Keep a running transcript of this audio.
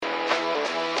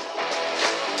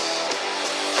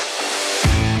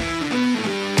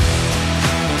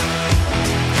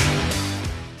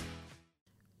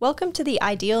Welcome to the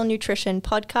Ideal Nutrition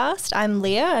Podcast. I'm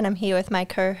Leah and I'm here with my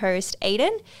co-host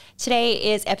Aiden.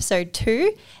 Today is episode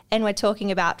 2 and we're talking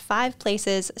about 5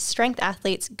 places strength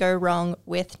athletes go wrong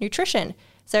with nutrition.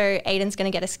 So Aiden's going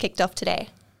to get us kicked off today.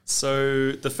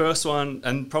 So the first one,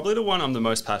 and probably the one I'm the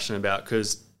most passionate about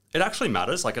because it actually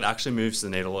matters, like it actually moves the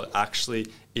needle. It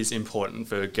actually is important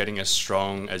for getting as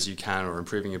strong as you can or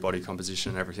improving your body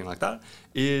composition and everything like that,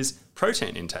 is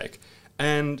protein intake.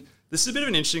 And this is a bit of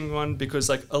an interesting one because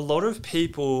like a lot of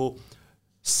people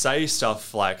say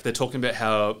stuff like they're talking about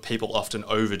how people often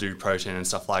overdo protein and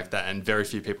stuff like that, and very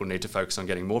few people need to focus on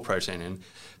getting more protein in.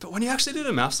 But when you actually do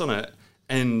the maths on it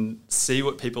and see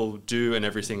what people do and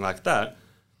everything like that,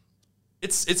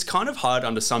 it's kind of hard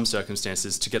under some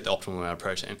circumstances to get the optimal amount of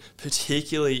protein,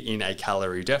 particularly in a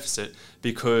calorie deficit,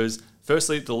 because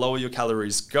firstly, the lower your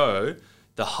calories go,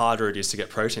 the harder it is to get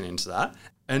protein into that.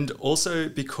 And also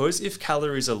because if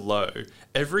calories are low,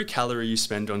 every calorie you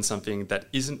spend on something that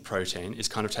isn't protein is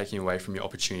kind of taking away from your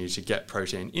opportunity to get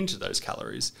protein into those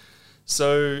calories.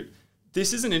 So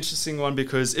this is an interesting one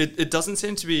because it doesn't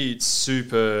seem to be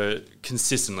super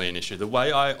consistently an issue. The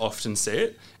way I often see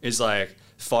it is like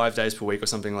 5 days per week or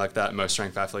something like that, most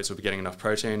strength athletes will be getting enough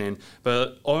protein in.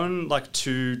 But on like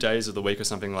 2 days of the week or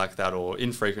something like that, or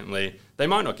infrequently, they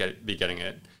might not be getting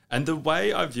it. And the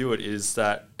way I view it is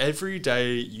that every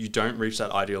day you don't reach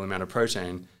that ideal amount of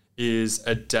protein is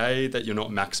a day that you're not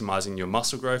maximizing your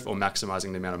muscle growth or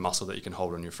maximizing the amount of muscle that you can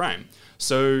hold on your frame.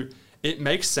 So it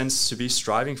makes sense to be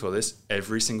striving for this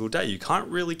every single day. You can't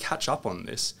really catch up on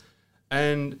this.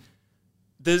 And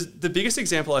the biggest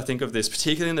example I think of this,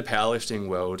 particularly in the powerlifting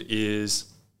world, is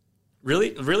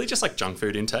really just like junk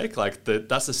food intake. Like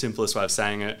that's the simplest way of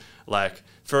saying it. Like,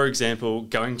 for example,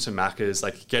 going to Macca's,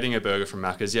 like getting a burger from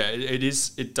Macca's, yeah,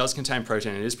 it does contain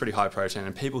protein. It is pretty high protein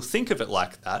and people think of it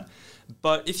like that.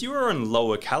 But if you are on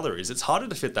lower calories, it's harder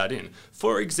to fit that in.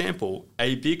 For example,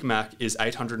 a Big Mac is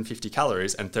 850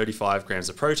 calories and 35 grams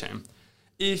of protein.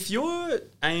 If you're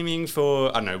aiming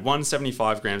for,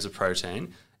 175 grams of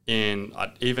protein in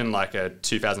even like a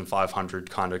 2,500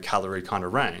 kind of calorie kind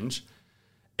of range,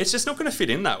 it's just not going to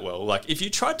fit in that well. Like if you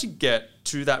tried to get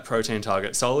to that protein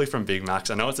target solely from Big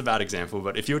Macs, I know it's a bad example,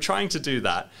 but if you're trying to do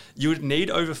that, you would need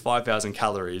over 5,000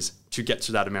 calories to get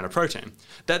to that amount of protein.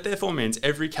 That therefore means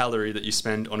every calorie that you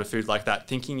spend on a food like that,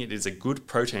 thinking it is a good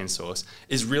protein source,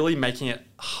 is really making it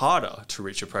harder to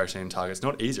reach your protein target. It's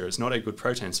not easier. It's not a good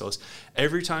protein source.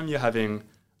 Every time you're having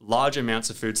large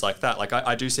amounts of foods like that, like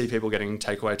I do see people getting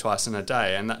takeaway twice in a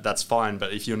day, and that's fine.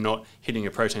 But if you're not hitting a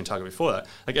protein target before that,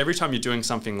 like every time you're doing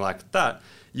something like that,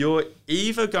 you're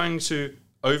either going to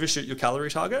overshoot your calorie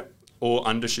target or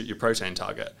undershoot your protein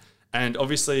target. And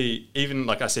obviously, even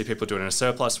like I see people doing a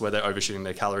surplus where they're overshooting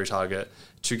their calorie target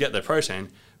to get their protein.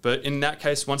 But in that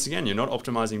case, once again, you're not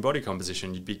optimizing body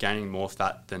composition. You'd be gaining more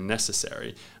fat than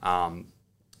necessary.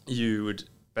 You would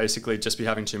basically just be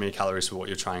having too many calories for what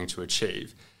you're trying to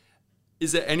achieve.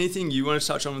 Is there anything you want to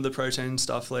touch on with the protein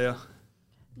stuff, Leah?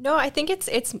 No, I think it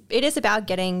is about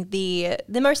getting the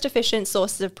most efficient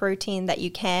sources of protein that you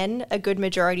can a good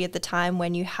majority of the time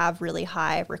when you have really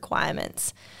high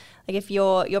requirements. Like if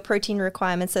your protein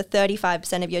requirements are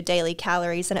 35% of your daily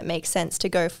calories, then it makes sense to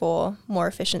go for more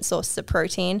efficient sources of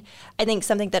protein. I think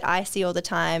something that I see all the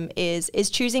time is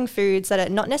choosing foods that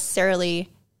are not necessarily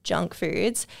junk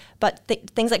foods, but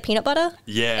things like peanut butter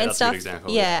and that's stuff, a good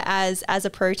example. Yeah, as a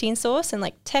protein source. And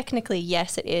like technically,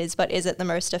 yes, it is, but is it the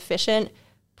most efficient?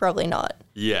 Probably not.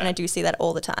 Yeah. And I do see that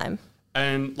all the time.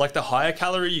 And like the higher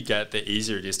calorie you get, the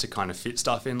easier it is to kind of fit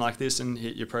stuff in like this and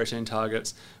hit your protein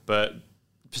targets. But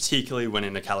particularly when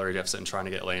in a calorie deficit and trying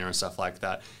to get leaner and stuff like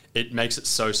that, it makes it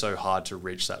so hard to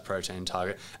reach that protein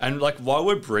target. And like while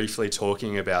we're briefly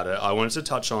talking about it, I wanted to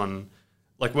touch on,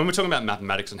 like when we're talking about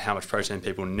mathematics and how much protein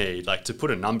people need, like to put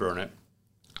a number on it,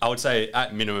 I would say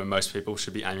at minimum most people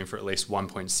should be aiming for at least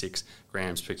 1.6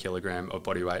 grams per kilogram of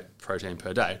body weight protein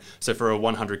per day. So for a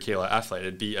 100 kilo athlete,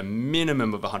 it'd be a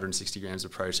minimum of 160 grams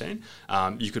of protein.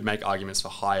 You could make arguments for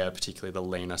higher, particularly the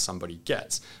leaner somebody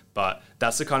gets, but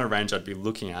that's the kind of range I'd be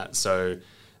looking at. So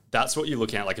that's what you're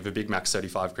looking at. Like if a Big Mac's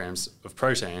 35 grams of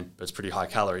protein, but it's pretty high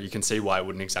calorie, you can see why it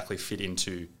wouldn't exactly fit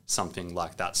into something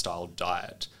like that style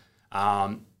diet.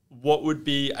 What would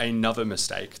be another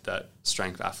mistake that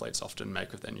strength athletes often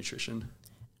make with their nutrition?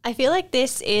 I feel like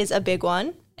this is a big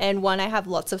one and one I have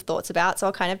lots of thoughts about, so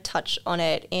I'll kind of touch on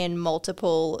it in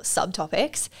multiple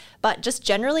subtopics, but just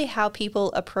generally how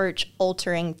people approach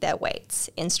altering their weights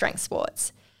in strength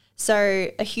sports.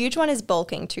 So a huge one is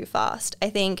bulking too fast. I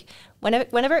think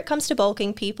whenever it comes to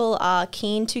bulking, people are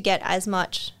keen to get as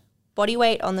much body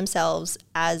weight on themselves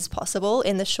as possible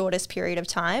in the shortest period of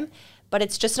time. but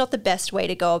it's just not the best way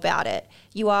to go about it.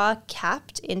 You are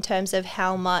capped in terms of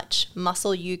how much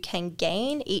muscle you can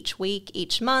gain each week,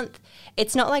 each month.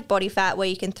 It's not like body fat where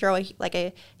you can throw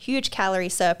a huge calorie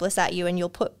surplus at you and you'll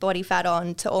put body fat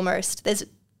on to almost, there's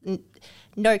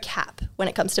no cap when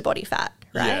it comes to body fat.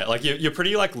 Right? Yeah, like you're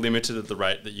pretty like limited at the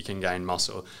rate that you can gain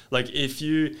muscle. Like if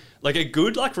you, like a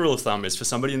good like rule of thumb is for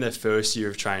somebody in their first year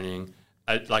of training,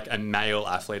 like a male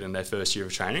athlete in their first year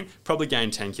of training, probably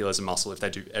gain 10 kilos of muscle if they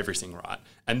do everything right.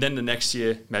 And then the next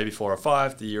year, maybe 4 or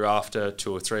 5, the year after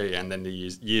 2 or 3, and then the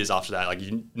years after that, like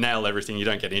you nail everything, you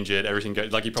don't get injured, everything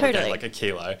goes, like you probably gain like a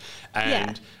kilo.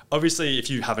 And obviously if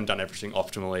you haven't done everything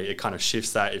optimally, it kind of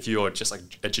shifts that. If you're just like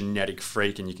a genetic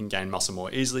freak and you can gain muscle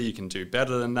more easily, you can do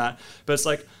better than that. But it's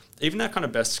like, even that kind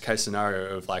of best case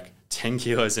scenario of like 10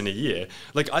 kilos in a year,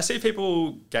 like I see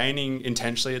people gaining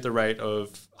intentionally at the rate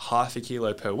of half a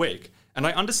kilo per week. And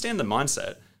I understand the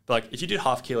mindset, but like if you did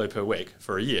half kilo per week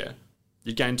for a year,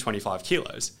 you'd gain 25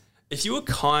 kilos. If you were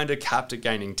kind of capped at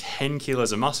gaining 10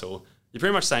 kilos of muscle, you're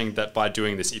pretty much saying that by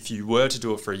doing this, if you were to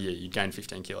do it for a year, you'd gain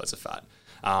 15 kilos of fat.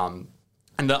 And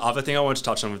the other thing I want to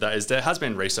touch on with that is there has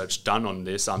been research done on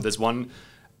this. There's one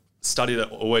study that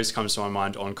always comes to my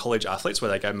mind on college athletes where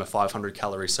they gave them a 500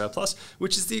 calorie surplus,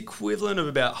 which is the equivalent of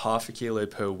about half a kilo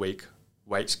per week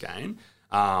weight gain.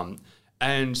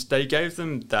 And they gave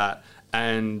them that,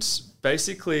 and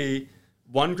basically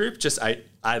one group just ate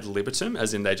ad libitum,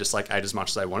 as in they just like ate as much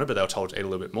as they wanted, but they were told to eat a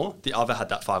little bit more. The other had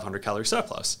that 500 calorie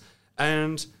surplus.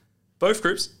 And both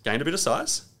groups gained a bit of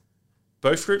size.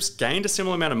 Both groups gained a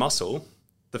similar amount of muscle.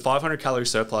 The 500 calorie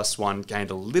surplus one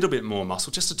gained a little bit more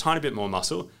muscle, just a tiny bit more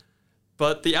muscle.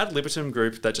 But the ad libitum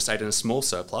group that just ate in a small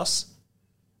surplus,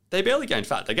 they barely gained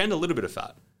fat. They gained a little bit of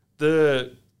fat.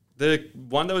 The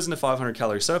one that was in the 500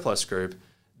 calorie surplus group,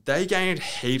 they gained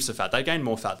heaps of fat. They gained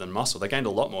more fat than muscle. They gained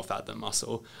a lot more fat than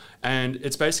muscle. And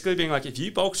it's basically being like, if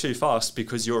you bulk too fast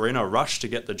because you're in a rush to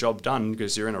get the job done,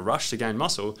 because you're in a rush to gain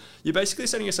muscle, you're basically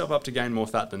setting yourself up to gain more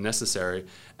fat than necessary.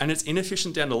 And it's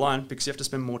inefficient down the line because you have to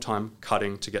spend more time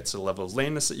cutting to get to the level of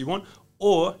leanness that you want,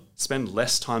 or spend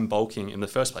less time bulking in the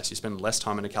first place. You spend less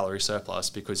time in a calorie surplus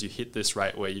because you hit this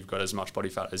rate where you've got as much body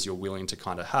fat as you're willing to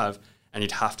kind of have, and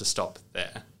you'd have to stop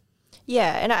there.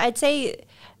 Yeah, and I'd say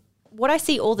what I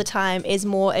see all the time is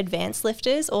more advanced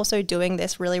lifters also doing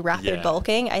this really rapid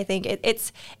bulking. I think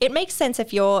it makes sense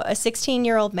if you're a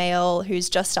 16-year-old male who's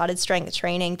just started strength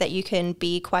training that you can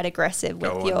be quite aggressive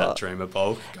with your that dreamer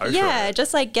bulk. Go for it. Yeah,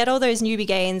 just like get all those newbie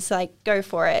gains, like go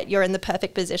for it. You're in the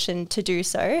perfect position to do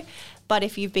so. But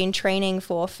if you've been training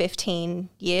for 15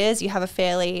 years, you have a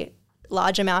fairly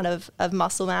large amount of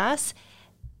muscle mass,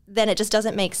 then it just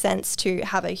doesn't make sense to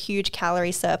have a huge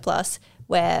calorie surplus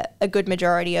where a good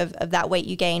majority of that weight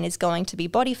you gain is going to be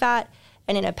body fat.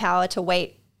 And in a power to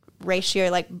weight ratio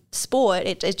like sport,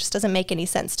 it just doesn't make any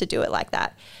sense to do it like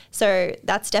that. So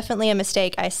that's definitely a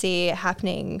mistake I see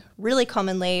happening really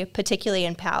commonly, particularly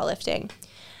in powerlifting.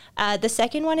 The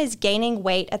second one is gaining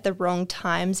weight at the wrong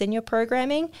times in your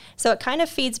programming. So it kind of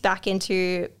feeds back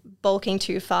into bulking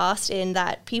too fast in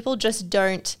that people just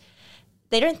don't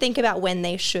think about when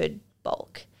they should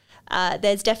bulk.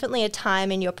 There's definitely a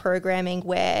time in your programming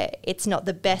where it's not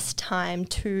the best time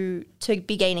to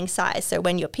be gaining size. So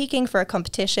when you're peaking for a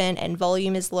competition and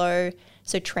volume is low,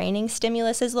 so training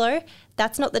stimulus is low,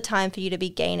 that's not the time for you to be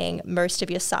gaining most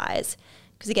of your size.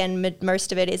 Because again,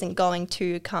 most of it isn't going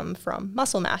to come from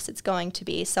muscle mass. It's going to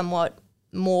be somewhat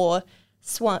more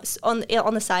on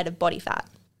the side of body fat.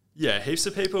 Yeah, heaps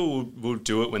of people will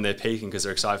do it when they're peaking because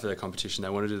they're excited for their competition. They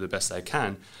want to do the best they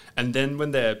can. And then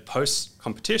when they're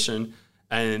post-competition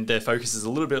and their focus is a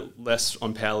little bit less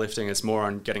on powerlifting, it's more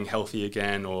on getting healthy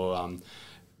again or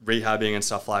rehabbing and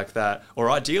stuff like that, or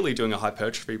ideally doing a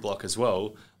hypertrophy block as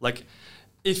well. Like,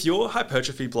 if your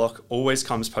hypertrophy block always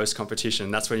comes post-competition,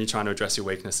 that's when you're trying to address your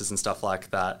weaknesses and stuff like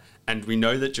that. And we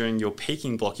know that during your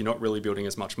peaking block, you're not really building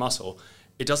as much muscle.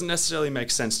 It doesn't necessarily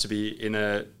make sense to be in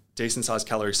a decent sized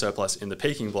calorie surplus in the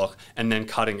peaking block and then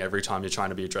cutting every time you're trying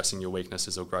to be addressing your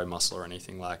weaknesses or grow muscle or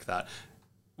anything like that.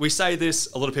 We say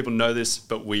this, a lot of people know this,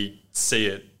 but we see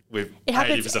it with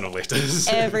 80% of lifters.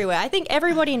 Everywhere. I think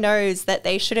everybody knows that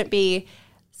they shouldn't be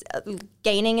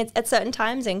gaining at certain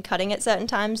times and cutting at certain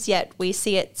times, yet we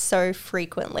see it so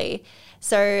frequently.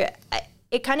 So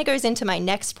it kind of goes into my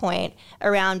next point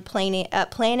around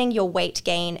planning your weight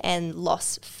gain and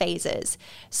loss phases.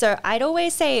 So I'd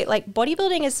always say like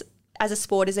bodybuilding as a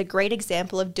sport is a great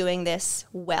example of doing this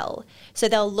well. So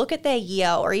they'll look at their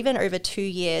year or even over 2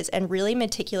 years and really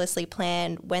meticulously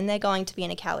plan when they're going to be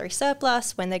in a calorie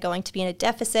surplus, when they're going to be in a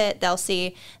deficit. They'll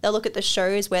look at the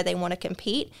shows where they want to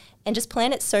compete and just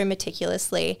plan it so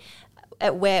meticulously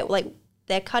at where like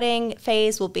their cutting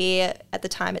phase will be at the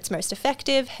time it's most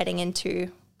effective, heading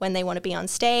into when they want to be on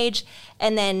stage.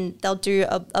 And then they'll do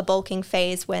a bulking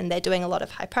phase when they're doing a lot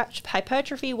of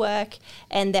hypertrophy work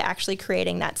and they're actually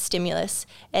creating that stimulus.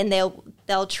 And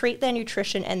they'll treat their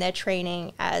nutrition and their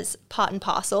training as part and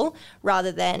parcel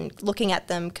rather than looking at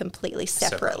them completely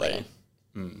separately.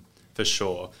 For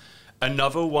sure.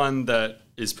 Another one that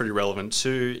is pretty relevant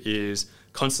too is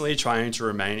constantly trying to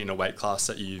remain in a weight class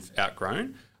that you've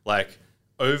outgrown. Like,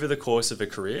 over the course of a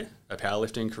career, a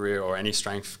powerlifting career or any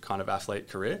strength kind of athlete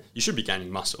career, you should be gaining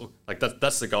muscle. Like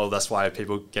that's the goal. That's why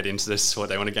people get into this sport.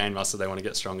 They want to gain muscle, they want to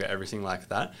get stronger, everything like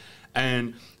that.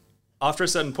 And after a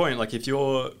certain point, like if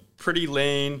you're pretty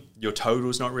lean, your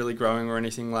total's not really growing or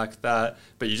anything like that,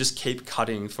 but you just keep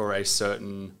cutting for a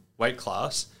certain weight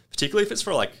class, particularly if it's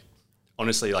for like,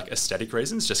 honestly, like aesthetic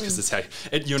reasons, just because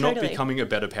you're not becoming a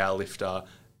better powerlifter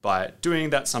by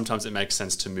doing that. Sometimes it makes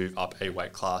sense to move up a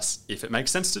weight class if it makes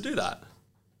sense to do that.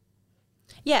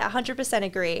 Yeah, 100%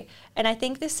 agree. And I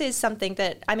think this is something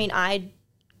that, I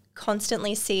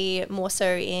constantly see more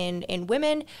so in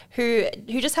women who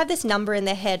just have this number in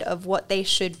their head of what they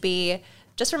should be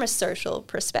just from a social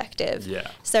perspective. Yeah.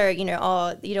 So, you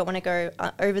don't want to go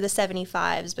over the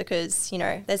 75s because,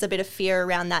 there's a bit of fear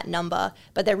around that number,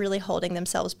 but they're really holding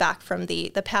themselves back from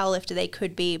the powerlifter they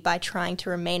could be by trying to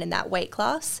remain in that weight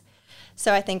class.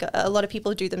 So I think a lot of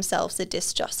people do themselves a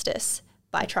disjustice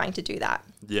by trying to do that.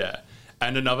 Yeah.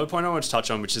 And another point I want to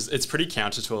touch on, which is it's pretty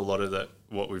counter to a lot of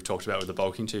what we've talked about with the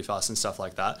bulking too fast and stuff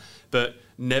like that, but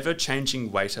never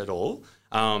changing weight at all.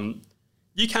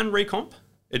 You can recomp.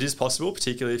 It is possible,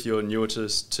 particularly if you're newer to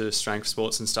strength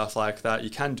sports and stuff like that, you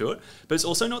can do it, but it's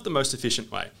also not the most efficient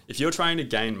way. If you're trying to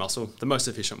gain muscle, the most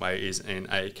efficient way is in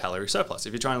a calorie surplus.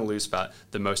 If you're trying to lose fat,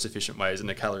 the most efficient way is in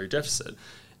a calorie deficit.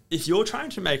 If you're trying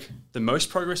to make the most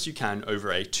progress you can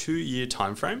over a 2-year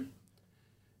time frame,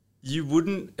 you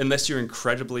wouldn't, unless you're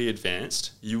incredibly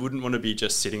advanced, you wouldn't want to be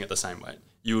just sitting at the same weight.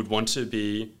 You would want to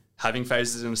be having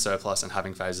phases in a surplus and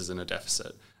having phases in a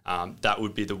deficit. That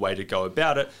would be the way to go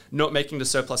about it. Not making the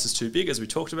surpluses too big, as we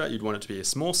talked about. You'd want it to be a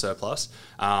small surplus,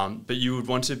 but you would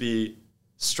want to be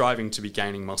striving to be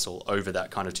gaining muscle over that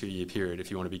kind of 2-year period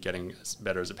if you want to be getting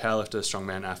better as a powerlifter,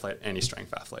 strongman athlete, any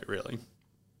strength athlete, really.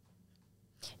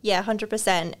 Yeah,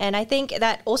 100%. And I think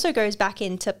that also goes back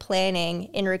into planning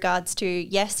in regards to,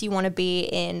 yes, you want to be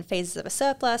in phases of a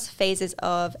surplus, phases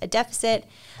of a deficit,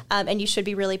 and you should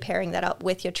be really pairing that up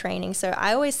with your training. So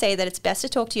I always say that it's best to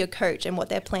talk to your coach and what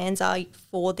their plans are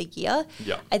for the year.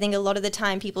 Yeah. I think a lot of the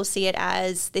time people see it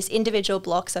as this individual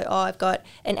block. So, I've got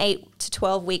an 8 to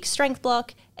 12 week strength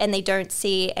block, and they don't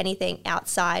see anything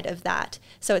outside of that.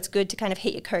 So it's good to kind of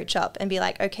hit your coach up and be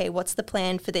like, okay, what's the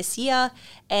plan for this year?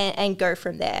 And go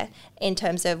from there in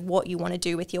terms of what you want to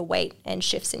do with your weight and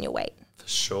shifts in your weight. For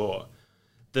sure.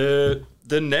 The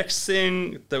next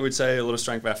thing that we'd say a lot of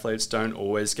strength athletes don't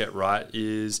always get right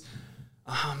is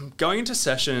going into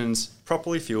sessions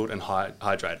properly fueled and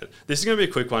hydrated. This is going to be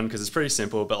a quick one because it's pretty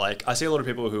simple, but like I see a lot of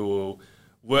people who will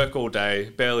work all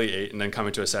day, barely eat, and then come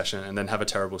into a session and then have a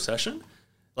terrible session.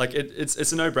 Like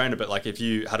it's a no-brainer, but like if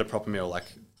you had a proper meal, like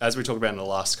as we talked about in the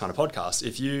last kind of podcast,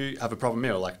 if you have a proper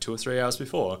meal like 2 or 3 hours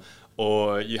before,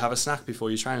 or you have a snack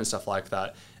before you train and stuff like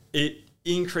that, it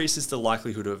increases the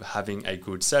likelihood of having a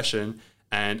good session.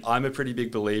 And I'm a pretty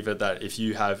big believer that if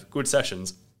you have good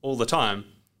sessions all the time,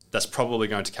 that's probably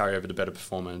going to carry over to better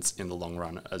performance in the long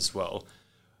run as well.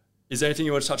 Is there anything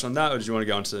you want to touch on that, or do you want to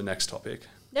go on to the next topic?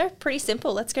 No, pretty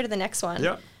simple. Let's go to the next one.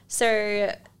 Yeah.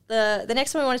 So the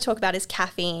next one we want to talk about is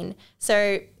caffeine.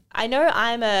 So I know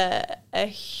I'm a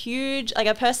huge, like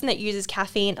a person that uses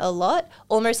caffeine a lot,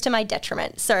 almost to my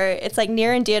detriment. So it's like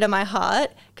near and dear to my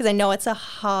heart because I know it's a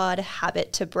hard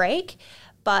habit to break.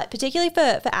 But particularly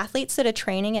for athletes that are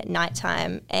training at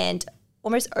nighttime and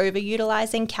almost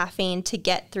overutilizing caffeine to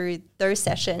get through those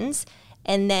sessions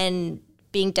and then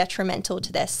being detrimental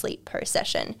to their sleep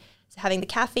post-session. So having the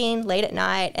caffeine late at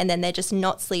night and then they're just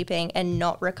not sleeping and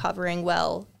not recovering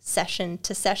well session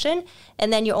to session.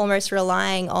 And then you're almost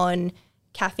relying on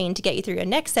caffeine to get you through your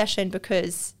next session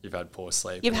because you've had poor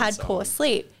sleep. You've had poor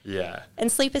sleep. Yeah. And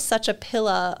sleep is such a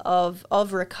pillar of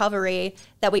recovery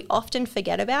that we often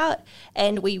forget about,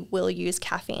 and we will use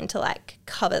caffeine to like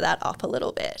cover that up a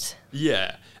little bit.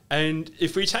 Yeah. And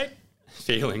if we take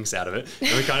feelings out of it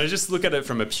and we kind of just look at it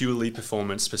from a purely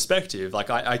performance perspective, like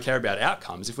I care about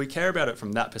outcomes. If we care about it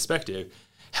from that perspective,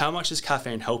 how much is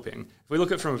caffeine helping? If we look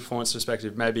at it from a performance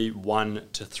perspective, maybe 1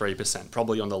 to 3%,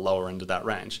 probably on the lower end of that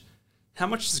range. How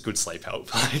much does good sleep help?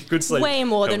 Good sleep way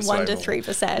more than helps 1 way to more.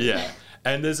 3%. Yeah.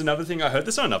 And there's another thing, I heard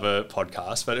this on another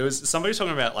podcast, but it was somebody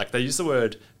talking about, like, they use the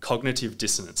word cognitive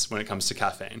dissonance when it comes to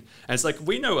caffeine. And it's like,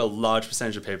 we know a large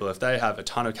percentage of people, if they have a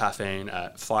ton of caffeine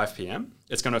at 5 p.m.,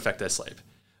 it's going to affect their sleep.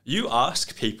 You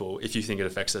ask people if you think it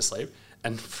affects their sleep,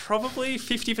 and probably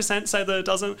 50% say that it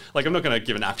doesn't. Like, I'm not going to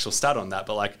give an actual stat on that,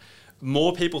 but like,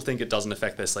 more people think it doesn't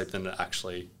affect their sleep than it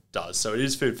actually does. So it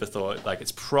is food for thought. Like,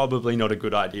 it's probably not a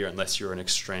good idea unless you're an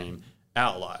extreme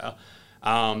outlier.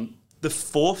 The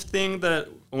fourth thing that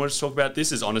I want to talk about,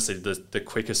 this is honestly the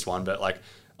quickest one, but like,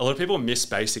 a lot of people miss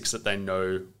basics that they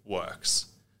know works.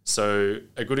 So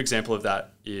a good example of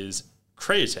that is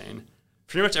creatine.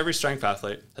 Pretty much every strength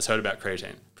athlete has heard about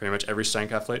creatine. Pretty much every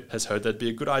strength athlete has heard that'd be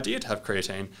a good idea to have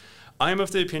creatine. I am of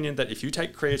the opinion that if you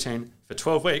take creatine for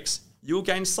 12 weeks, you'll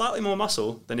gain slightly more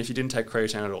muscle than if you didn't take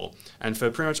creatine at all. And for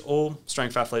pretty much all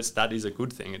strength athletes, that is a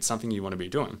good thing. It's something you want to be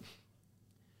doing.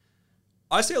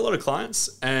 I see a lot of clients,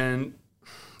 and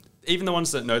even the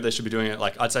ones that know they should be doing it,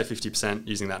 like, I'd say 50%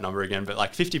 using that number again, but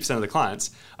like 50% of the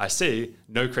clients I see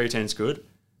know creatine's good.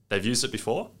 They've used it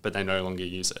before, but they no longer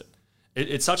use it.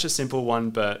 It's such a simple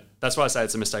one, but that's why I say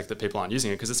it's a mistake that people aren't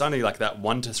using it, because it's only like that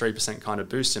 1 to 3% kind of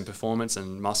boost in performance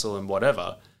and muscle and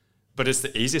whatever. But it's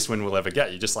the easiest win we'll ever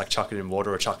get. You just like chuck it in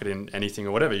water or chuck it in anything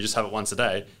or whatever. You just have it once a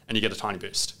day and you get a tiny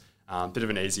boost. Bit of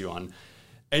an easy one.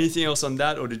 Anything else on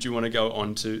that, or did you want to go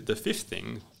on to the fifth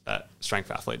thing that strength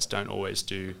athletes don't always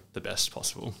do the best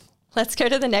possible? Let's go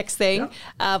to the next thing.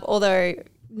 Yeah. Although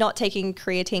not taking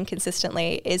creatine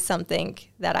consistently is something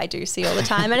that I do see all the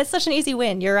time. And it's such an easy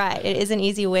win. You're right. It is an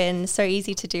easy win, so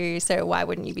easy to do. So why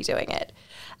wouldn't you be doing it?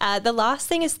 The last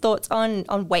thing is thoughts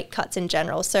on weight cuts in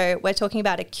general. So we're talking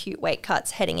about acute weight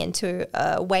cuts heading into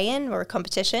a weigh-in or a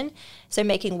competition. So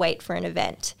making weight for an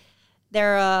event.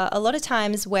 There are a lot of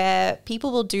times where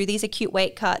people will do these acute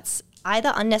weight cuts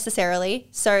either unnecessarily,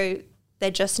 so they're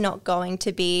just not going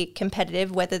to be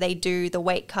competitive whether they do the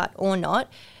weight cut or not.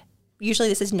 Usually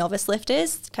this is novice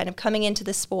lifters kind of coming into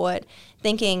the sport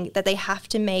thinking that they have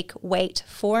to make weight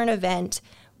for an event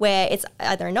where it's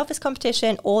either a novice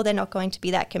competition or they're not going to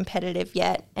be that competitive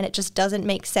yet, and it just doesn't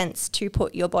make sense to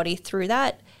put your body through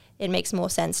that. It makes more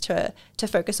sense to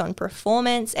focus on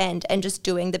performance and just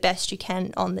doing the best you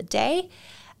can on the day.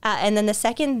 And then the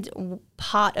second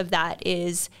part of that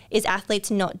is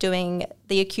athletes not doing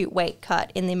the acute weight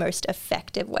cut in the most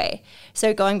effective way.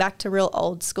 So going back to real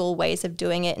old school ways of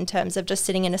doing it in terms of just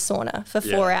sitting in a sauna for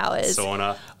 4 hours.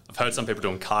 Sauna. I've heard some people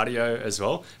doing cardio as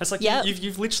well. It's like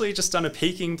you've literally just done a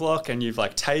peaking block and you've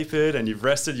like tapered and you've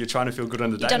rested. You're trying to feel good on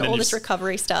the day. You've done all this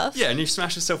recovery stuff. Yeah, and you've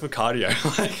smashed yourself with cardio.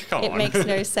 Like, come on. It makes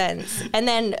no sense. And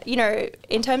then,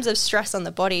 in terms of stress on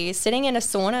the body, sitting in a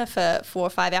sauna for 4 or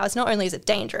 5 hours, not only is it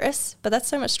dangerous, but that's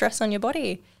so much stress on your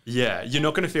body. Yeah, you're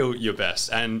not going to feel your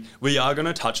best. And we are going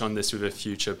to touch on this with a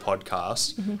future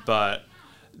podcast, but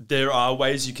there are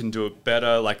ways you can do it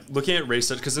better, like looking at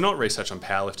research, because they're not research on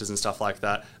powerlifters and stuff like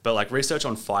that, but like research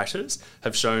on fighters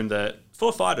have shown that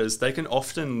for fighters, they can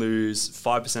often lose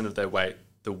 5% of their weight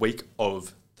the week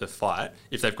of the fight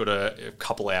if they've got a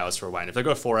couple hours for a weigh-in. If they've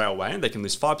got a 4-hour weigh-in, they can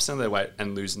lose 5% of their weight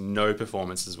and lose no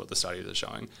performance, is what the studies are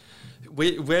showing.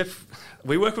 We work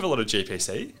with a lot of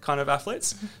GPC kind of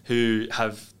athletes who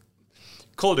have,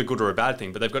 call it a good or a bad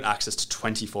thing, but they've got access to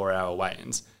 24-hour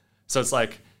weigh-ins. So it's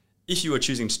like, if you are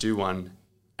choosing to do one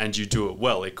and you do it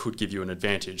well, it could give you an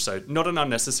advantage. So not an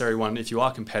unnecessary one. If you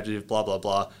are competitive, blah, blah,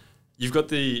 blah, you've got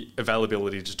the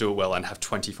availability to do it well and have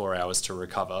 24 hours to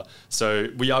recover. So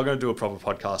we are going to do a proper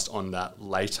podcast on that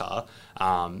later.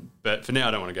 But for now,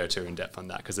 I don't want to go too in depth on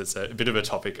that because it's a bit of a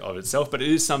topic of itself, but it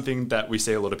is something that we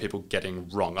see a lot of people getting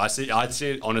wrong. I see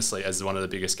it honestly as one of the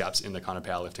biggest gaps in the kind of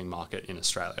powerlifting market in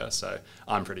Australia. So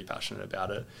I'm pretty passionate about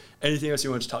it. Anything else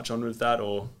you want to touch on with that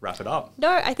or wrap it up?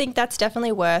 No, I think that's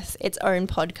definitely worth its own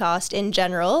podcast in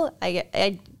general.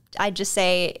 I just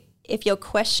say, if you're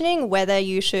questioning whether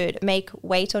you should make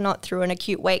weight or not through an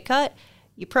acute weight cut,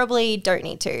 you probably don't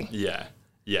need to. Yeah,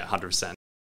 100%.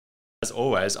 As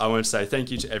always, I want to say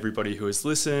thank you to everybody who has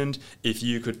listened. If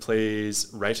you could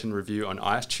please rate and review on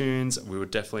iTunes, we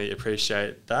would definitely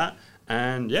appreciate that.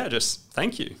 And yeah, just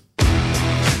thank you.